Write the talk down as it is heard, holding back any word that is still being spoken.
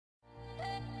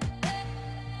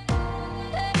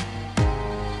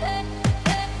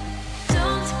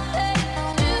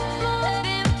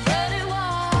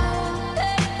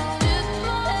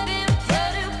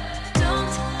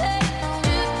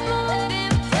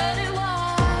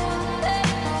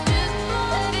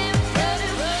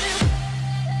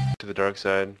dark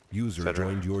side. User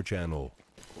joined your channel.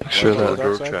 Make sure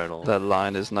Dark channel. that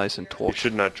line is nice and You taut.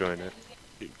 should not join it.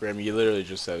 Grammy, you literally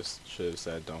just should have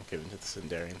said don't give into the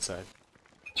Sindarian side.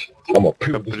 I'm gonna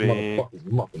peel this Company. motherfucker's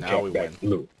muffin Now cap we back win.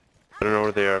 blue. I don't know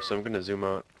where they are, so I'm gonna zoom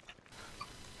out.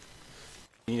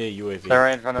 You need a UAV. They're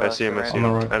right in front of I us. see him, I see him.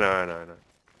 I know.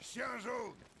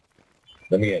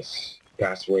 Let me guess.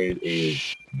 Password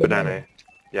is Banana.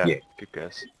 Yeah, Yeah. good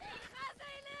guess.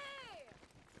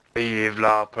 Vive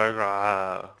la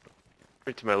Pega!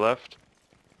 Right to my left.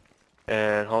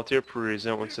 And halt here,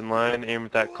 present once in line, aim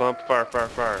at that clump, fire, fire,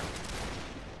 fire.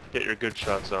 Get your good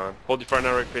shots on. Hold your fire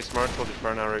now, right face march, hold your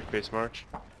fire now, right face march.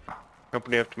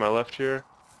 Company up to my left here.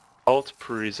 Halt,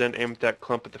 present, aim at that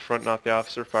clump at the front, not the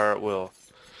officer, fire at will.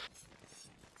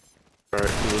 Alright,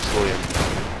 Lewis William.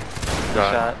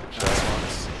 Got it. Good shot.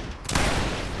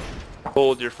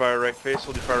 Hold your fire right face,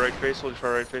 hold your fire right face, hold your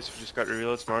fire right face. You just got your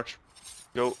reloads, march.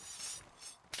 Go.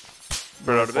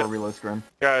 Spread out a bit. Reloads, Grim.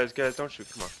 Guys, don't shoot,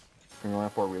 come on. We only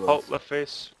have 4 reloads. Halt, left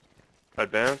face.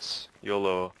 Advance.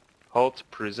 YOLO. Halt,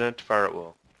 present, fire at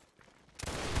will.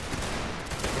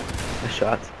 Nice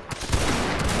shots.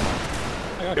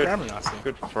 I got Good. Grammy Nazi.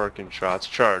 Good fucking shots.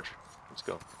 Charge. Let's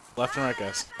go. Left and right,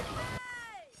 guys.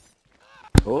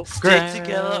 Oh, Stick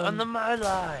together on the my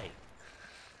line.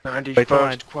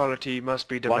 91st quality must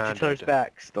be demanded. watch each other's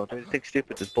backs. Don't do anything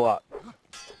stupid. Just block.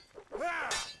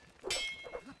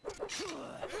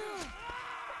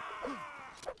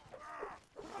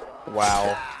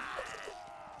 Wow.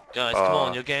 Guys, come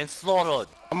on, you're getting slaughtered.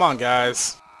 Come on,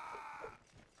 guys.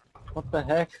 What the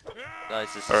heck?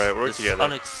 Guys, this Alright, work is together.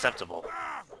 unacceptable.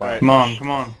 Alright. Come on, come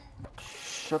on.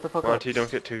 Shut the fuck up. Monty,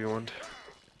 don't get 2v1'd.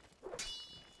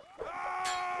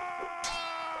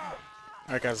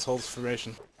 Alright, guys, let's hold this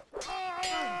formation.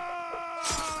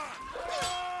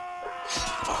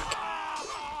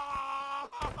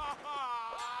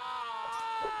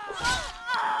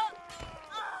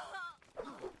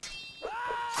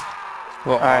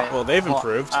 Well, Alright. Well, they've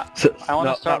improved. I want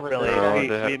to start not with really.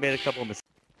 the- We made a couple of mistakes.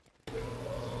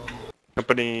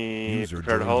 Company, User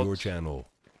prepare to joined halt. your channel.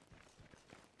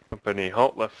 Company,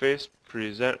 halt, left face,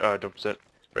 present, don't present,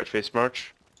 right face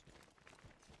march.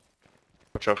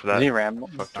 Watch out for Did that. he ram?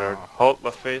 Fucked hard. Halt,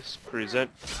 left face, present.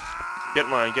 Get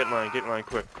in line,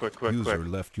 quick. User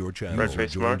left your channel. Right User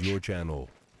face joined march. your channel.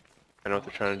 I know what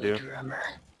they're trying to do.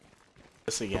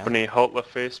 This again. Company, halt, left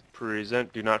face,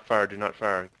 present, do not fire, do not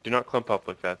fire. Do not clump up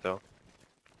like that, though.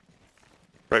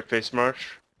 Right face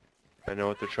march. I know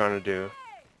what they're trying to do.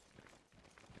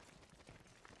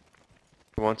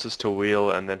 He wants us to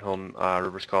wheel and then he'll,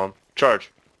 reverse column.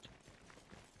 Charge!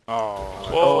 Oh.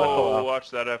 Oh,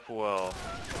 watch that FOL.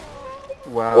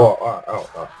 Wow.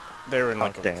 Oh. They were in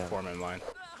like a damn. four-man line.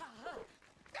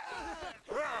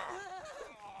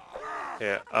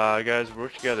 Yeah, guys,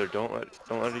 work together. Don't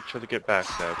let each other get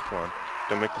backstabbed. Come on.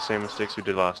 Don't make the same mistakes we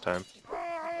did last time.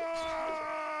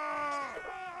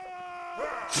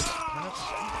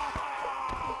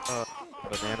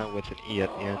 Banana with an E at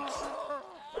the end.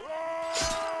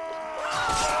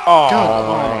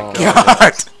 Oh, my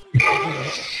God!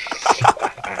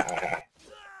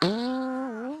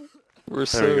 We're There we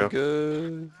so go.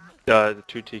 good. The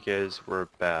 2 TKs were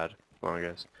bad. Come on,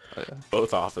 guys. Oh, yeah.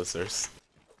 Both officers.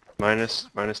 Minus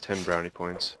 10 brownie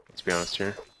points. Let's be honest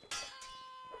here.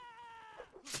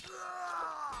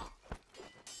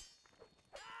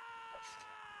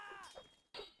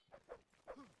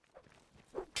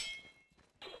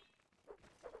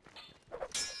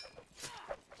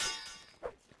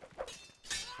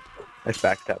 Nice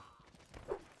backstab.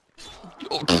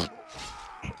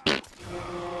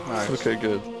 Nice. Okay,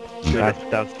 good.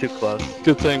 That was too close.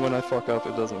 Good thing when I fuck up,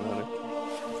 it doesn't matter.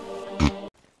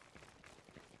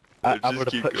 I'm Just gonna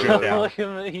keep put you going. down. Look at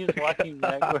him, he's walking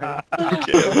backwards.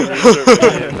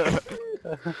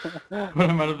 Put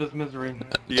him out of his misery.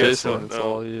 You guys Jason, don't it's know.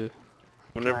 all you.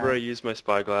 Whenever I use my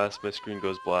spyglass, my screen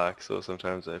goes black, so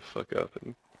sometimes I fuck up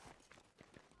and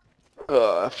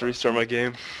I have to restart my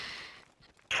game.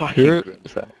 Here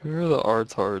are the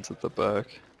artards at the back.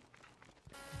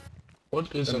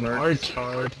 What is an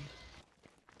artard?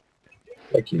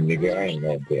 Fuck you, nigga. I ain't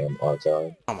no damn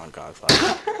retard. Oh my God!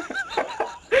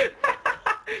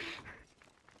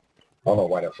 I don't know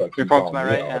why the fuck you Reform call to my me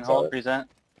right an and retard. hold, present.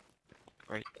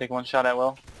 Right. Take one shot at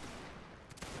will.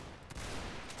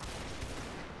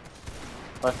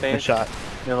 Left face. Nice shot.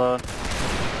 Reload.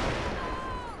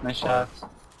 Nice shots.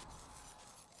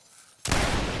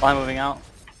 Line moving out.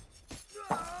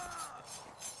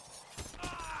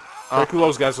 Take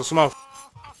those guys. Let's smoke.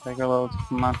 Take your loads.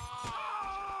 Come on.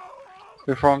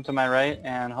 Reform to my right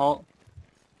and halt.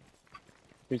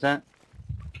 Present.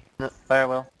 No. Fire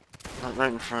will.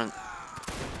 Right in front.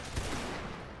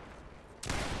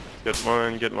 Get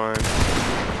line, get line.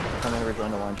 Come over,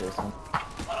 join the line, Jason.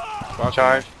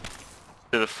 Charge.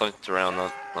 Should have flanked around,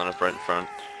 not up right in front.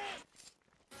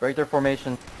 Break their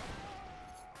formation.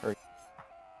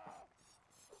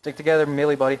 Stick together,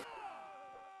 melee, buddy.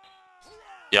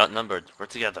 Yeah, outnumbered. We're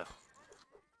together.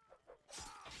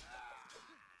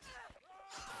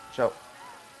 Show.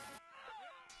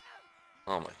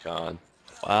 Oh my god.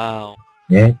 Wow.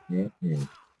 Yeah.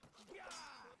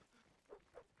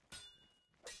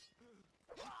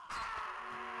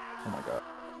 Oh my god.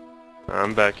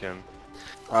 I'm back in.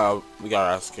 We got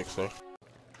our ass kicked there.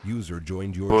 User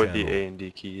joined your Avoid channel. the A and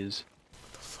D keys.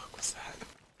 What the fuck was that?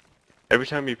 Every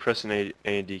time you press an A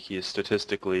and D key,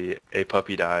 statistically, a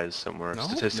puppy dies somewhere, No,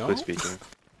 statistically no. speaking.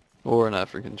 Or an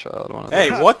African child, one of Hey,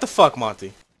 those. what the fuck,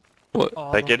 Monty? What?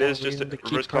 Like it is just a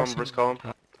reverse column.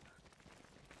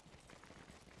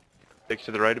 Take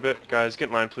to the right a bit. Guys, get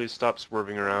in line, please. Stop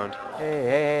swerving around.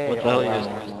 Hey. What the hell are you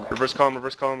guys? Reverse column.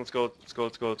 Let's go.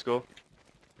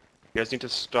 You guys need to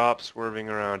stop swerving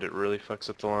around. It really fucks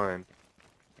up the line.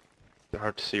 It's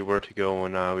hard to see where to go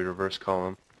when we reverse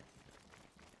column.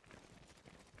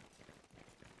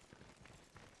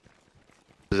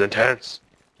 This is intense.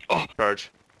 Oh,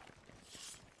 charge.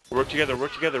 Work together.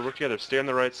 Stay on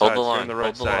the right side. Hold the Stay line. on the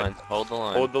right side. Hold the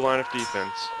line. Hold the line of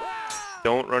defense.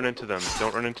 Don't run into them.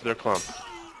 Don't run into their clump.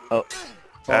 Oh.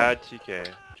 Bad TK.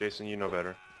 Jason, you know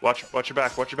better. Watch your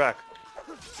back.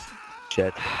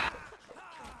 Shit.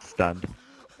 Stunned.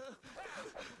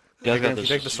 You guys got this.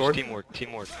 take the sword?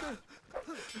 Teamwork.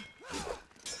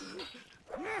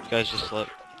 You guys just let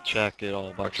Jack get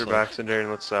all by Watch your himself. backs in there and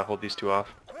let's hold these two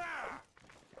off.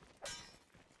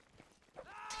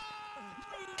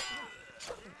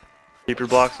 Keep your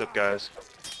blocks up, guys.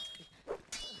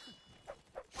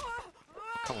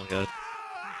 Come on, guys.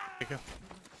 There you go.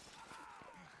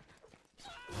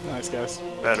 Nice, guys.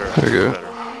 Better. There you go. Better.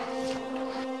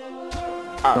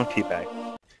 Don't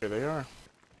teabag. Here they are.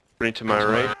 Running to my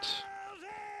right.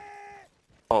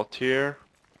 Halt here.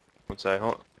 Once I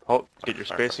halt, get your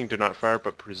spacing. Do not fire,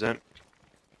 but present.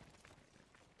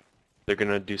 They're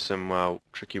gonna do some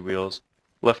tricky wheels.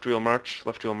 Left wheel march.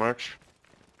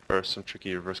 Or some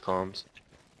tricky reverse columns.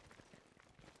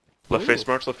 Left face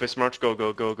march.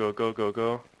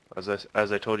 Go. As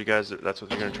I told you guys, that's what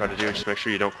they're gonna try to do. Just make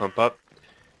sure you don't clump up.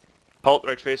 Halt,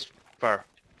 right face, fire.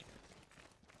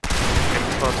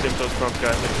 Aim those clumps,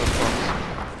 guys. Aim those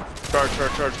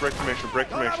clumps. Charge. Break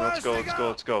formation.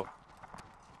 Let's go.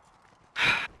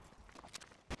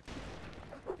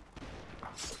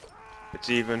 It's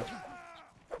even.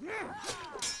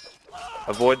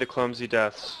 Avoid the clumsy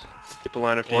deaths. Keep a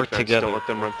line of Work defense. together. Don't let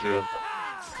them run through.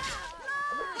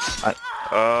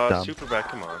 Dumb. Super back,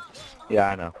 come on. Yeah,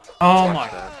 I know. Oh my.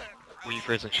 Were you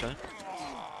freezing shine?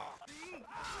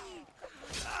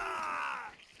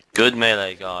 Good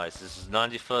melee, guys. This is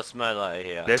 91st melee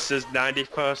here. This is 91st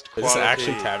quality. Is this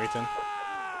actually Tabington?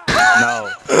 No.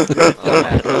 Oh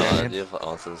god, you have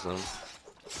autism.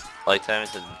 Like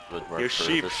Tamington would work You for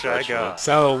sheep this shag situation. up.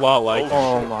 Sounded a lot like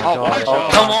Oh my god. Oh, Oh,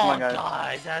 come my on, God.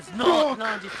 guys, that's not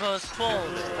 91st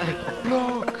quality.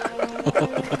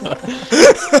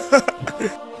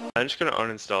 I'm just gonna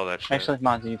uninstall that shit. Actually,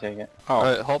 Monty, you take it.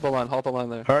 Alright, halt the line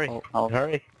there. Hurry. Halt. Oh,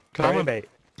 hurry. Common. Bait.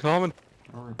 Common.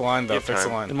 line though, Give fix the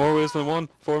time. line. In more ways than one.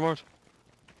 Forward march.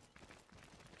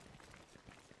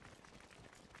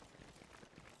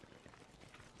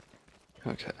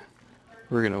 Okay.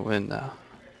 We're gonna win now.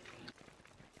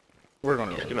 We're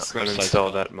gonna I'm win. gonna Gonna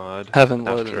uninstall that mod. Haven't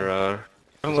loaded After it.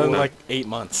 I've been like 8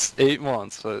 months. 8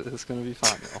 months, but it's gonna be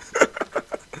fine though.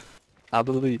 I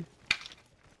believe.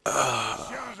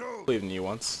 Believe in you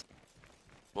once.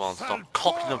 Well, stop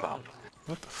talking about.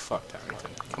 What the fuck,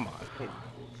 Tabington? Come on.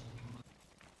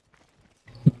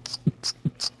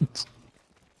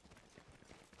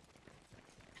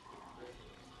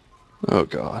 Oh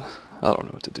god. I don't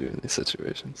know what to do in these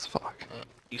situations. Fuck.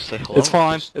 You say hello? It's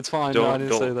fine. It's fine. No, I don't-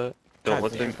 didn't say that. Don't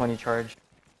let them. 20 charge.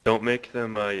 Don't make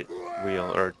them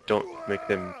wheel, or don't make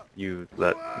them you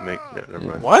let make. No, never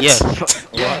mind. What? Yes.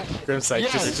 Grimsight,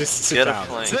 Yes. just sit Get a down.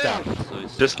 plane. Sit down.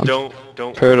 Please. Just don't.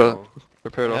 Prepare to wheel.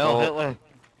 prepare to Hell, halt. Hitler.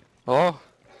 Oh.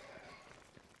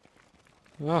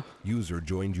 Oh. User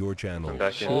joined your channel. I'm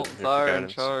back in. Halt, Here for fire, and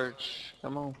guidance. charge.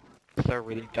 Come on. Start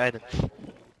reading guidance. I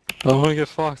don't wanna get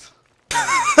fucked.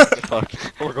 Fuck.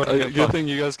 We're gonna get Good fucked. thing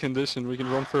you guys conditioned. We can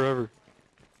run forever.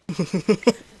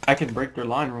 I can break their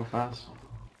line real fast.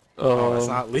 Oh, that's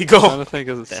not I'm legal. trying to think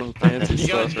of some fancy You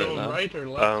gotta stuff right go now. right or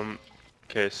left.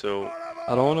 Okay, so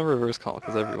I don't want to reverse call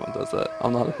because everyone does that.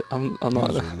 I'm not. I'm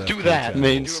not User a left Do your that. channel.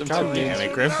 main. God damn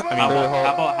it, Grim. I How mean,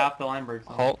 Halt. about half the line breaks?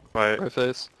 Halt. my Right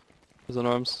face. Hands and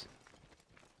arms.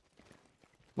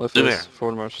 Left Do face, there.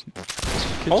 forward march.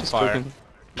 Hold fire.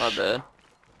 My bad.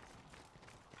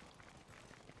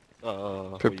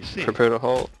 What do you see? Prepare to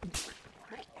halt.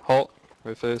 Halt.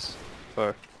 Right face.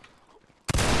 Fire.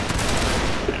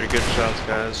 Get your good shots,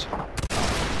 guys.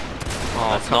 Oh,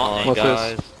 That's come not on, aiming.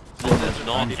 guys. This is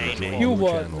not User aiming. joined You your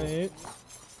what, channel. mate?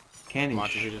 Candy.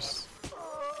 Monty, you just...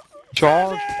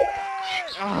 Charge!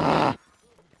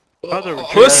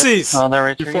 Pussies! Oh, they're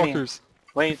You retreating. fuckers!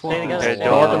 Wait, stay together. Hey, Mark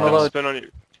don't on let the them load. spin on you.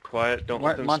 Quiet, don't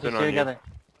let them Monty, spin stay on you. together.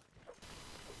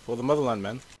 For the motherland,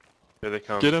 man. Here they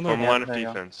come. Get in there. Form a line of There you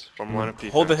go. defense. Form a line of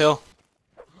defense. Hold the hill.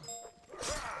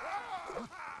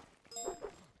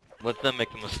 Let them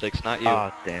make the mistakes, not you.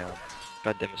 Ah, damn.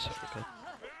 God damn it, super good.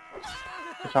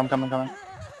 I'm coming.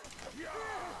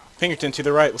 Pinkerton to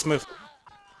the right, let's move.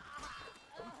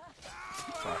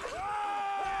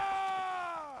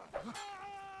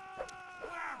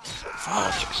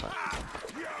 Oh, 6%.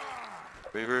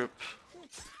 Regroup.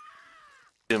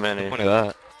 Too many. Point of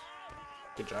that.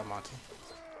 Good job, Monty.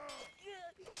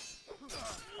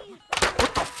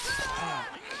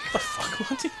 What the fuck,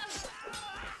 Monty?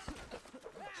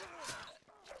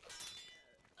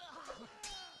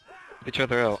 Get each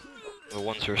other out. The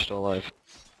ones who are still alive.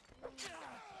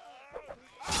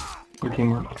 Good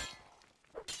teamwork.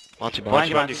 Monty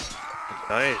Blind behind you, you. Monty.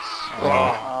 Nice. Oh,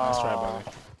 nice try,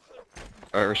 buddy.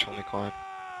 Irish when we climb.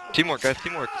 Teamwork, guys,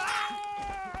 teamwork.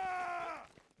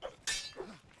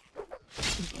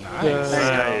 Nice.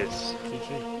 Nice.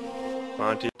 GG.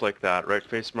 Monty, like that. Right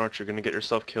face march, you're gonna get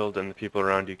yourself killed and the people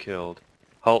around you killed.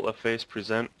 Halt, left face,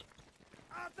 present.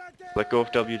 Let go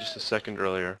of W just a second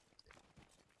earlier.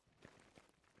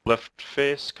 Left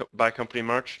face, by company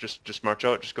march, just march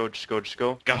out, just go.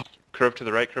 Go. Curve to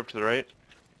the right.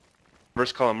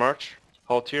 First column march.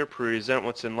 Halt here, present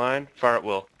what's in line, fire at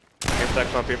will. Aim for that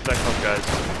clump, guys.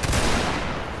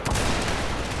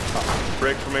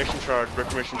 Break formation charge,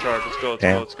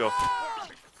 let's go.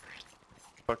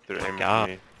 Fuck, they're aiming at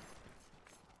me.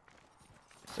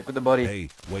 Stick with the buddy. Hey,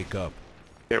 wake up.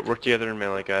 Yeah, work together in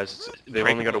melee, guys. They've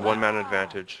only got a one-man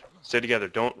advantage. Stay together,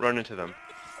 don't run into them.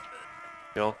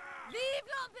 Kill.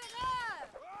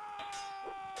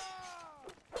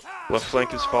 Left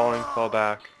flank is falling, fall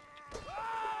back.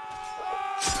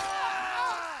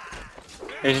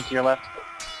 Agent to your left.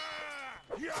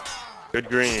 Good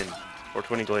green.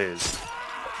 420 glaze.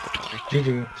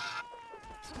 GG.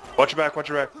 Watch your back.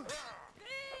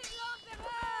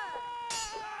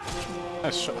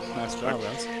 Nice job,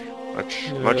 guys.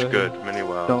 Much good. Many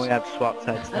wows. Don't we have swap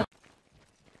sides now?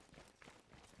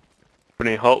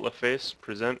 Company halt, left face,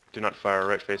 present. Do not fire,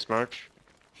 right face march.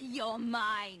 You're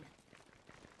mine.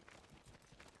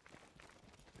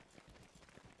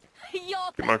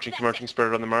 You're Keep marching, spread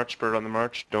it on the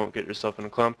march, don't get yourself in a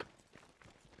clump.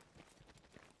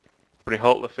 Company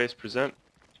halt, left face, present.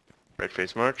 Right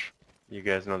face march. You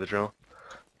guys know the drill.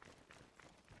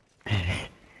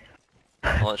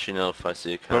 I'll let you know if I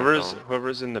see a countdown.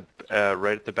 Whoever's in the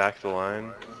right at the back of the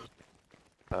line.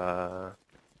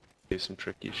 Do some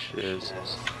tricky shiz.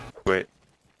 Wait.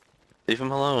 Leave him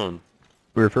alone.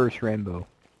 Reverse rainbow.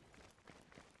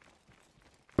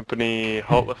 Company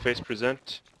halt, left face,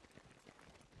 present.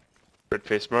 Red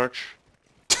face march.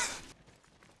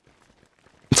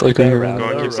 It's like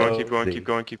Keep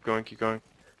going.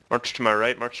 March to my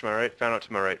right, fan out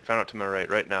to my right,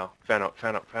 right now. Fan out.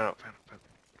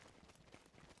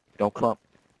 Don't clump.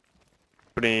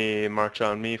 Company march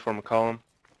on me, form a column.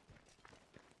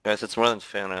 Guys, it's more than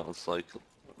fan out, it's like...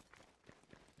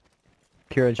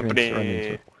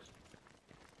 Company...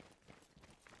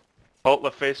 Halt,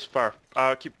 left face, fire.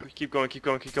 Keep going.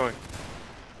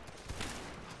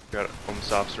 Got it,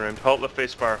 almost officer aimed. Halt, left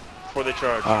face, fire. Before they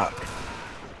charge.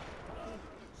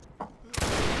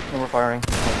 And we're firing.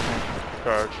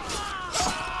 Charge.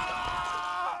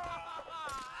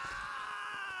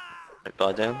 Right,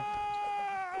 bye, Dan.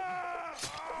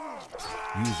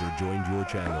 User joined your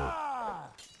channel.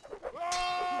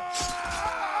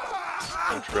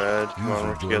 Punch red. Come on, User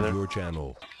work joined together. your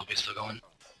channel. Are we still going?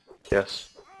 Yes.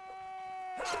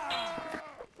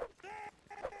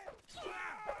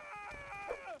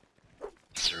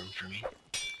 Is there room for me?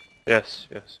 Yes.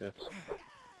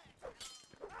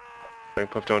 Bang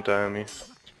puff, don't die on me.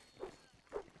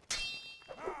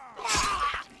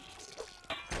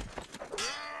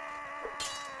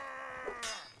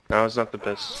 Now is not the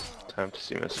best time to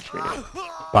see message me.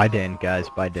 Bye Dan, guys.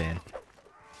 Bye Dan.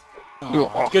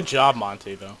 Oh, good job,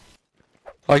 Monty, though.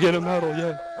 I get a medal,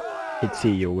 yeah. Hit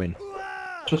C, you'll win.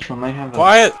 Just when they have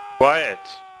Quiet! Quiet!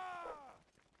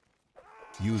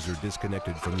 User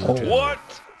disconnected from your channel. What?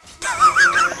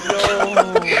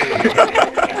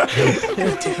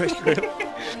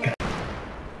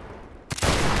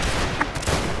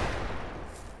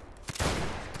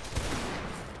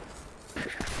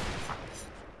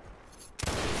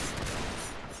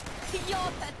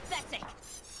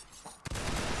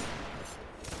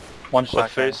 One shot.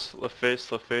 Left face, left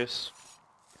face, left face.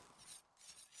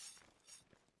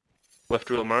 Left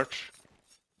wheel march.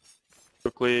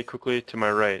 Quickly, quickly to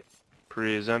my right.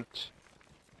 Present.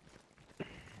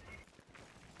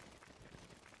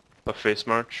 Left face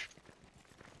march.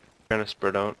 Kinda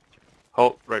spread out.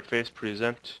 Halt, right face,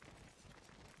 present.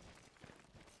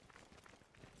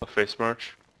 Left face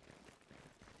march.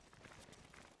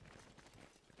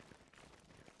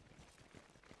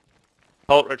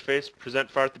 Halt, right face, present,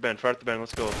 fire at the bend,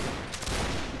 let's go.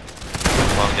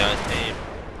 Come on guys, aim.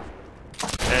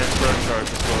 And front charge,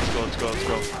 let's go, let's go, let's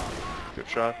go, let's go. Good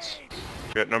shots.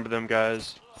 We outnumber them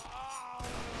guys.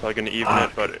 Probably gonna even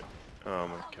it, but it, oh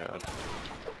my god.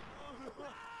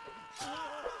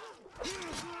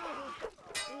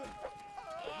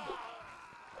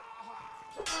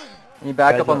 You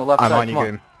back up on the left side, come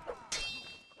on.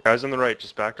 Guys on the right,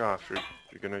 just back off.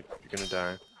 You're gonna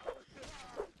die.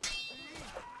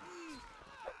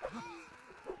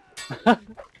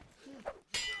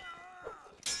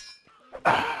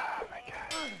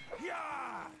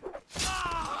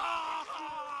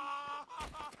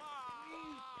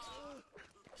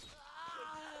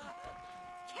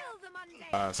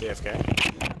 CFK?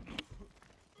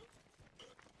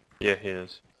 Yeah, he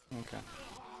is. Okay.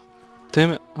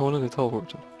 Damn it, I wanted to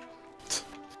teleport him.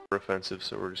 We're offensive,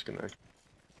 so we're just gonna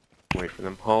wait for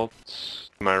them. Halt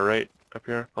to my right, up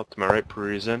here. Halt to my right,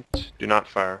 present. Do not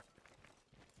fire.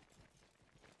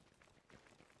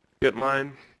 Get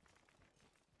line.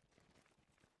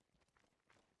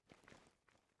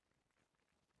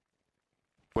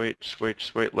 Wait, just wait,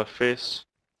 just wait. Left face.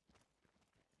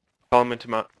 Call him into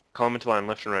line.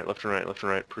 Left and right, left and right, left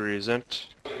and right. Present.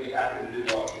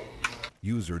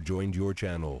 User joined your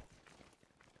channel.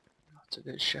 That's a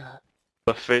good shot.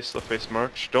 Left face,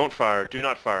 march. Don't fire. Do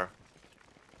not fire.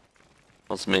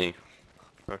 That's me.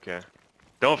 Okay.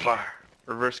 Don't fire.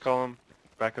 Reverse column.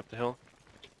 Back up the hill.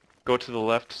 Go to the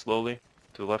left slowly.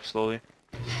 To the left slowly.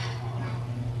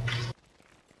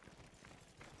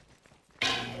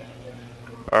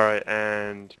 Alright,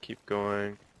 and keep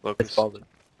going. Locust.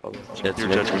 Yeah, Your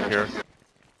judgment here.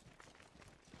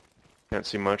 Can't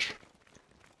see much.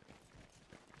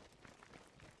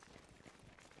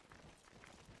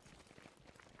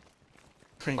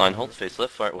 Line, hold, face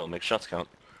left, fire, well, make shots count.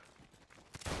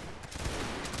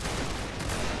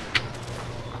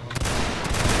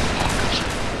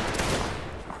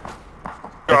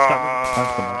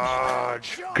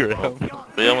 Dodge!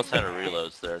 We almost had a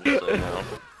reloads there, just so you know.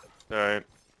 Alright.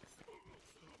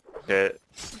 Okay,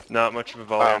 not much of a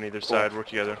volley on either side, work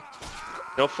together.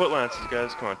 No foot lances,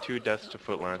 guys, come on, 2 deaths to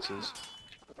foot lances.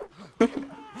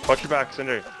 Watch your back,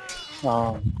 Cinder.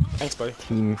 Thanks, buddy.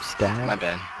 Team stab. My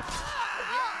bad.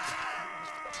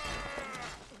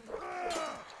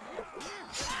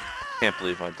 Can't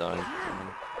believe I died.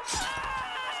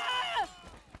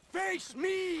 Face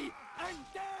me and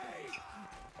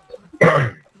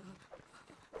die!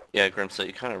 Yeah, Grimset,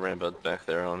 you kind of ran back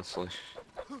there, honestly.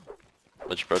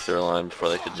 But you broke their line before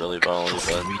they could really volley,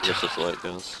 but I guess that's the way it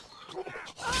goes.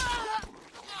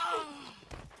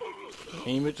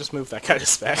 Can you just move that guy to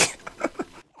spec?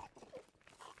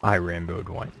 I Rambo'd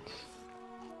once.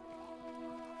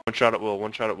 One shot at will,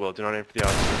 do not aim for the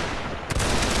officer.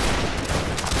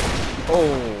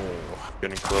 Oh!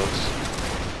 Getting close.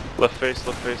 Left face,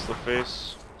 left face, left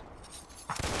face.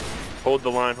 Hold the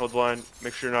line,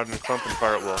 make sure you're not in a clump and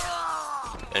fire at will.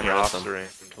 Aim the right officer aim.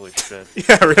 Holy shit.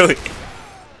 Yeah, really?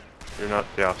 You're not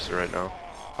the officer right now.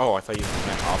 Oh, I thought you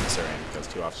meant officer aim because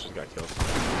 2 officers got killed.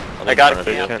 I got it.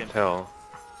 You can't tell.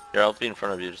 Here, I'll be in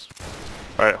front of you. Just...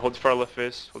 Alright, hold your far left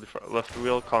face, hold your far left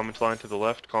wheel, column into line to the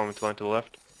left, column into line to the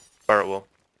left. Fire at will.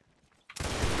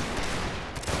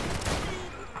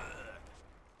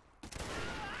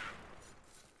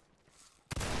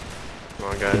 Come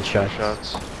on guys,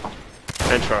 shots.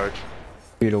 And charge.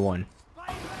 3-1.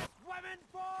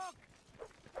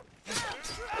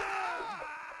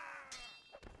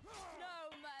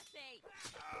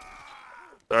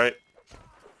 Alright.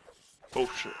 Oh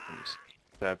shit, I just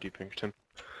stabbed you, Pinkerton.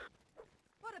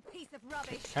 What a piece of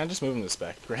rubbish. Can I just move him to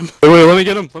spec, Grim? Wait, let me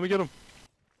get him,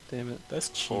 Damn it, that's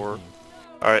cheating. 4.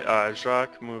 Alright,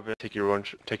 Jacques, move in. Take your one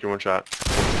shot.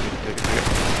 Take it.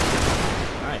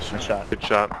 Nice shot. Good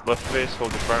shot. Left face,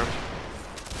 hold your fire.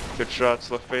 Good shots,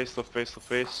 left face.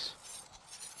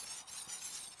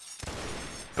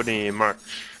 Company,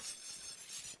 march.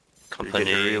 Company.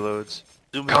 Get your reloads.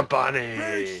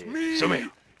 Company! Sumi!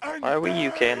 Why are we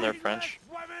UK and they're French?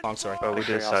 Oh, I'm sorry. Oh, we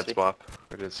did a side swap.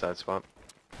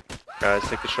 Guys,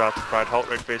 take the shots. Pride, halt,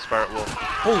 right face, fire at will.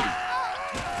 Holy!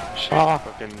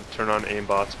 Fucking turn on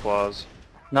aimbots, applause.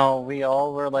 No, we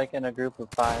all were like in a group of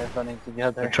 5 running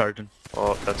together. They're charging.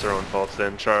 Oh, that's our own fault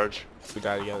then. Charge. We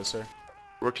die together, sir.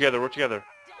 Work together, work together.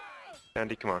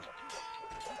 Andy, come on.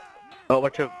 Oh,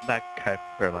 watch your back,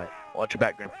 Caroline. Watch your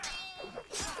back, Grim.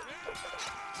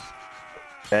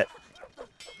 Bet.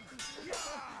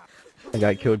 I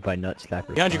got killed by nut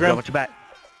slappers. Behind you, Grim. Watch your back.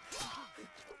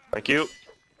 Thank you.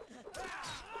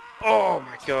 Oh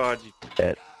my god.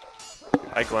 Bet.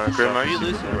 I glanced Grim, off are you super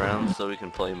losing quick. rounds so we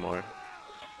can play more?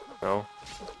 No.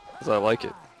 Cause I like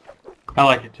it. I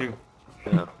like it too.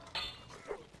 Yeah.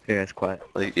 Yeah, it's quiet.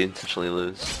 Like, you intentionally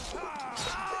lose.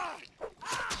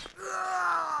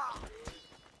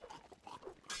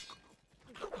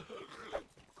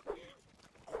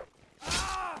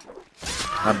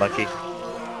 I'm lucky.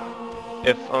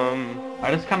 If,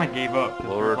 I just kind of gave up. 'cause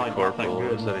Lord we're, like, not that Corporal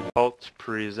good. is setting halt,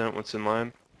 present what's in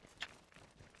line.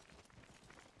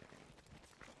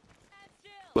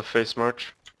 Left face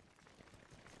march.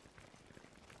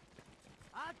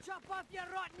 I'll chop off your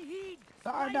rotten head.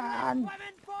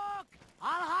 Women folk.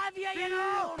 I'll have you, you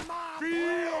know.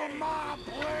 Feel my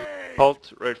blade.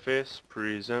 Halt, right face,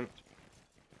 present.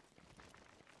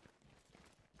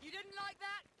 You didn't like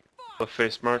that? Left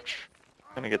face march.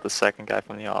 Gonna get the second guy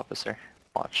from the officer.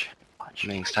 Watch. Watch.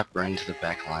 Ming, stop running to the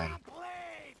back line.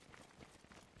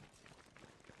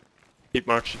 Keep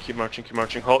marching, keep marching, keep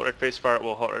marching. Halt, right face, fire at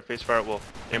will. Halt, right face, fire at will.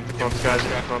 Aim for the clumps, guys. Aim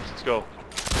for the clumps, let's go.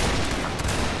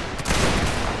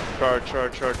 Charge,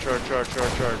 charge, charge, charge, charge,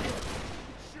 charge, charge.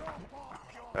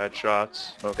 Bad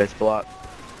shots. Okay, it's blocked.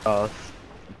 Oh, it's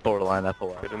borderline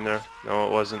FOI. Get in there. No,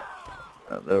 it wasn't.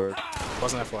 There were...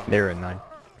 Wasn't that far. They were in 9.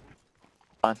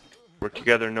 Work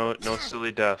together, no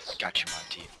silly deaths. Got you,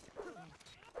 Monty.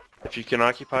 If you can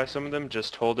occupy some of them,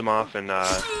 just hold them off and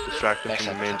distract them from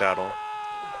the main battle.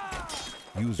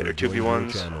 User Get joined your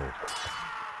 2v1s. channel.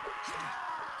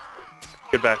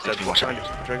 Good backside. Behind you.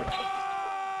 Drag it.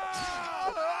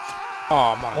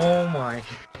 Oh my. Oh my.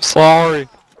 Sorry.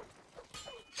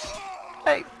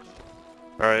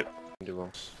 Alright. Do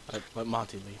well. Let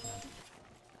Monty leave, man.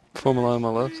 Form a line on my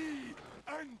left.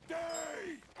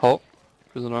 Halt.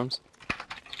 Prison arms.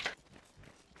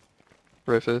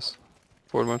 Right face.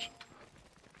 Forward march.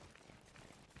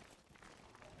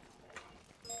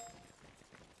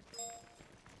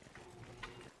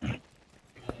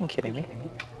 You kidding me?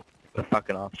 The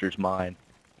fucking officer's mine.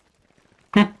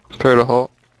 Prepare to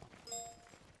halt.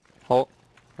 Halt.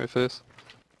 Right face.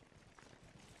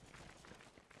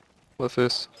 Left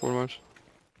face. Forward march.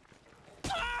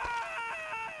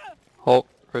 Halt.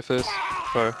 Right face.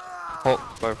 Fire. Halt.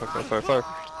 Fire, fire, fire, fire, fire.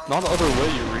 Not the other way,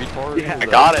 you retard. Yeah, I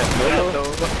got it.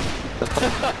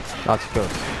 That's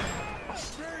close.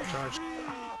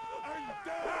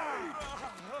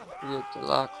 You looked a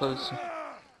lot closer.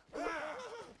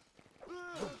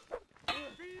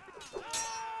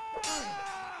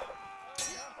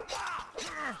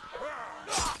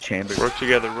 Chambers. Work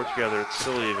together, work together. It's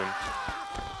still even.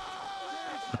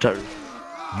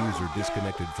 User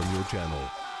disconnected from your channel.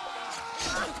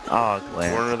 Oh,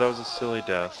 Glenn. Warner, that was a silly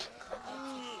death.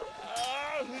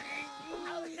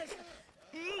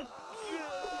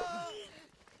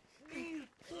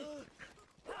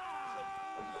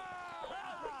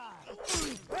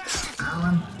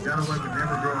 Alan, y'all like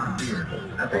never growing a beard.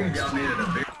 I think y'all needed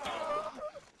a beard.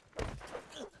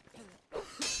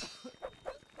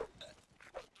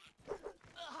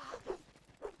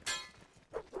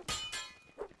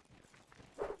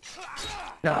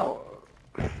 No.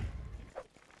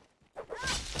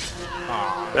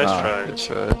 Nice try. Good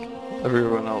try.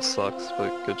 Everyone else sucks,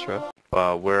 but good try.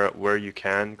 Where you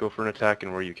can go for an attack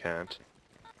and where you can't.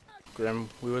 Grim,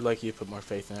 we would like you to put more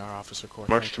faith in our officer corps.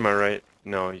 March to my right.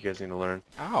 No, you guys need to learn.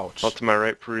 Ouch. Halt to my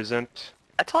right, present.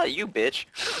 I taught you, bitch.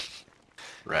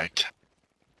 Right.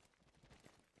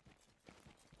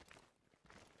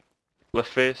 Left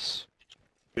face.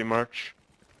 Be march.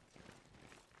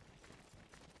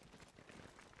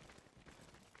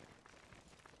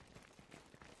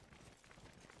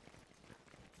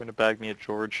 Gonna bag me a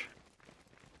George.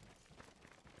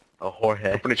 A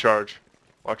Jorge. Open a charge.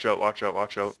 Watch out, watch out,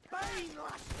 watch out.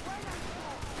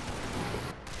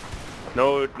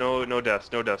 No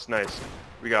deaths, no deaths. Nice.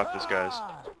 We got this, guys.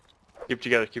 Keep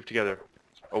together, keep together.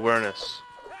 Awareness.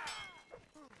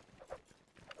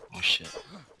 Oh shit.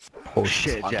 Oh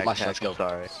shit, On Jack. my side, let's go. I'm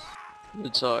sorry.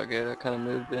 It's all good. I kind of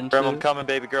moved into Grim, I'm it. coming,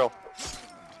 baby girl.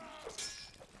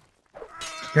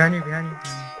 Behind you, behind you.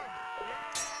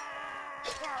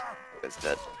 It's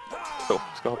dead. Go.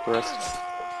 Let's go help the rest.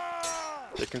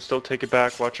 They can still take it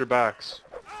back. Watch your backs.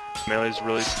 Melee's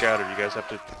really scattered. You guys have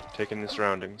to take in the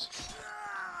surroundings.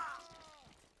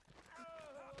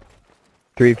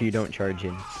 3 if you don't charge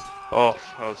in. Oh,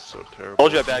 that was so terrible.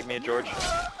 Told you I bagged me and George.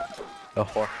 Oh,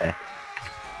 okay.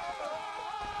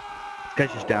 This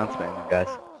guy's just down spamming, guys.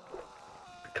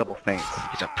 A couple feints.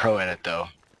 He's a pro at it though.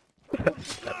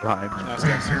 That rhymes. Nice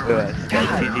guys. Guys,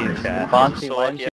 TG in chat. Bonzi, So why lucky didn't you